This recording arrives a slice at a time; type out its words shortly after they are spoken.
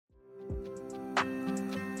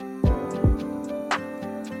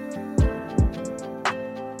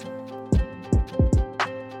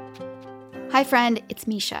Hi friend, it's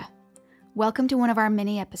Misha. Welcome to one of our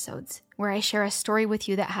mini episodes where I share a story with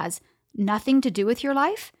you that has nothing to do with your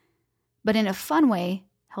life, but in a fun way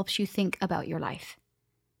helps you think about your life.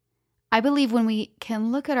 I believe when we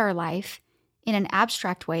can look at our life in an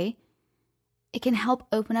abstract way, it can help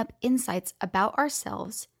open up insights about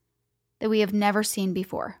ourselves that we have never seen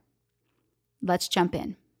before. Let's jump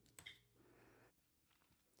in.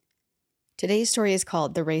 Today's story is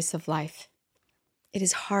called The Race of Life. It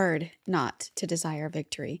is hard not to desire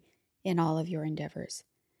victory in all of your endeavors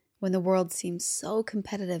when the world seems so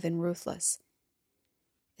competitive and ruthless,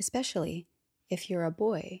 especially if you're a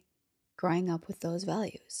boy growing up with those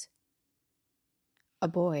values. A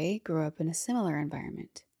boy grew up in a similar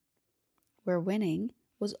environment where winning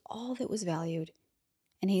was all that was valued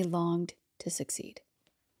and he longed to succeed.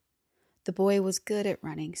 The boy was good at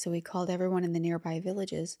running, so he called everyone in the nearby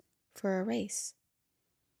villages for a race.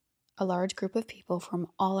 A large group of people from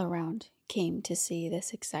all around came to see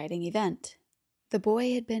this exciting event. The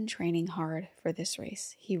boy had been training hard for this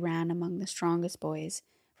race. He ran among the strongest boys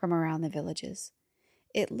from around the villages.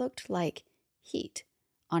 It looked like heat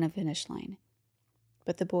on a finish line,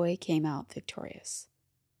 but the boy came out victorious.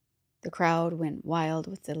 The crowd went wild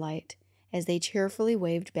with delight as they cheerfully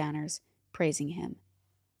waved banners praising him.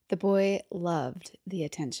 The boy loved the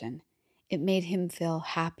attention. It made him feel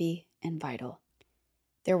happy and vital.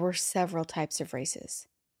 There were several types of races: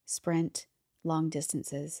 sprint, long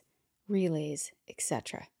distances, relays,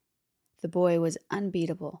 etc. The boy was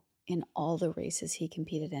unbeatable in all the races he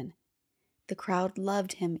competed in. The crowd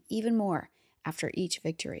loved him even more after each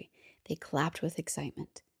victory. They clapped with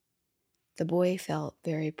excitement. The boy felt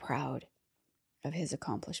very proud of his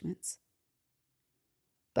accomplishments.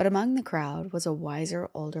 But among the crowd was a wiser,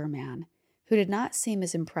 older man who did not seem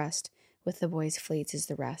as impressed with the boy's fleets as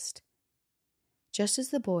the rest. Just as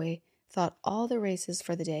the boy thought all the races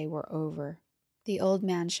for the day were over, the old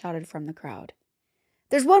man shouted from the crowd,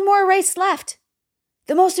 "There's one more race left!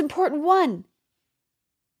 The most important one!"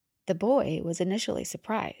 The boy was initially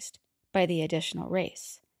surprised by the additional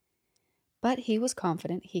race, but he was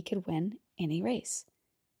confident he could win any race.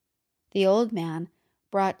 The old man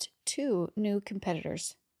brought 2 new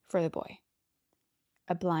competitors for the boy,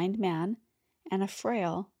 a blind man and a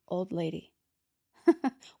frail old lady.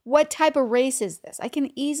 "What type of race is this? I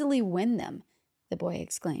can easily win them," the boy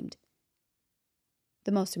exclaimed.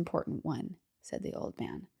 "The most important one," said the old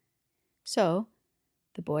man. So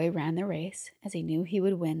the boy ran the race as he knew he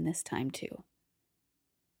would win this time too.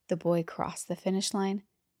 The boy crossed the finish line.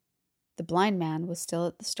 The blind man was still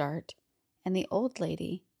at the start, and the old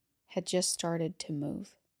lady had just started to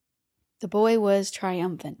move. The boy was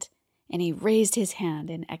triumphant, and he raised his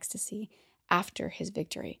hand in ecstasy after his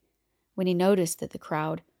victory when he noticed that the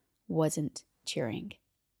crowd wasn't cheering.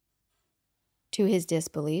 To his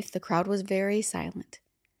disbelief, the crowd was very silent.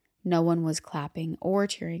 No one was clapping or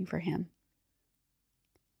cheering for him.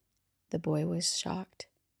 The boy was shocked,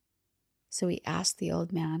 so he asked the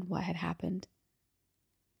old man what had happened.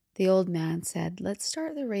 The old man said, "Let's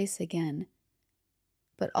start the race again,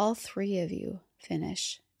 but all 3 of you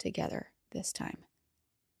finish together this time."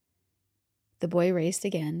 The boy raced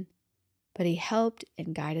again, but he helped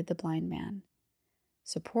and guided the blind man,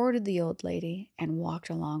 supported the old lady, and walked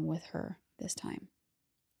along with her this time.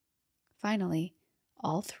 Finally,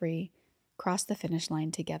 all 3 crossed the finish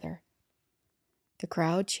line together. The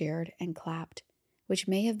crowd cheered and clapped, which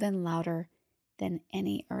may have been louder than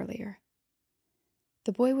any earlier.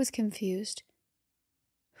 The boy was confused.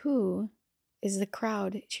 Who is the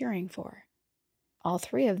crowd cheering for? All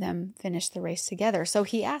 3 of them finished the race together, so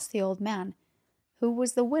he asked the old man, who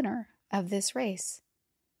was the winner of this race?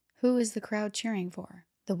 Who is the crowd cheering for?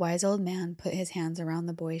 The wise old man put his hands around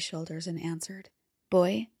the boy's shoulders and answered,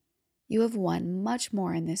 "Boy, you have won much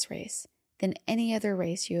more in this race than any other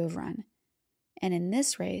race you have run. And in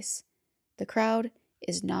this race, the crowd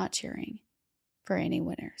is not cheering for any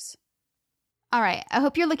winners." All right, I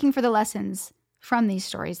hope you're looking for the lessons from these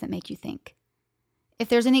stories that make you think. If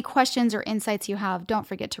there's any questions or insights you have, don't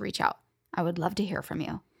forget to reach out. I would love to hear from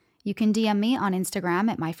you. You can DM me on Instagram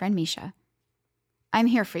at myfriendmisha. I'm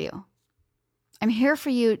here for you. I'm here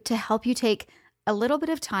for you to help you take a little bit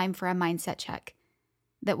of time for a mindset check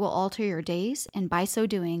that will alter your days and by so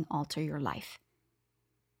doing, alter your life.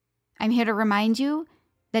 I'm here to remind you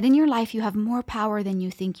that in your life you have more power than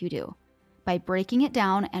you think you do by breaking it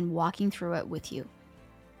down and walking through it with you.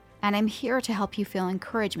 And I'm here to help you feel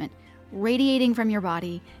encouragement radiating from your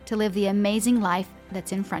body to live the amazing life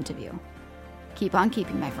that's in front of you. Keep on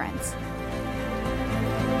keeping, my friends.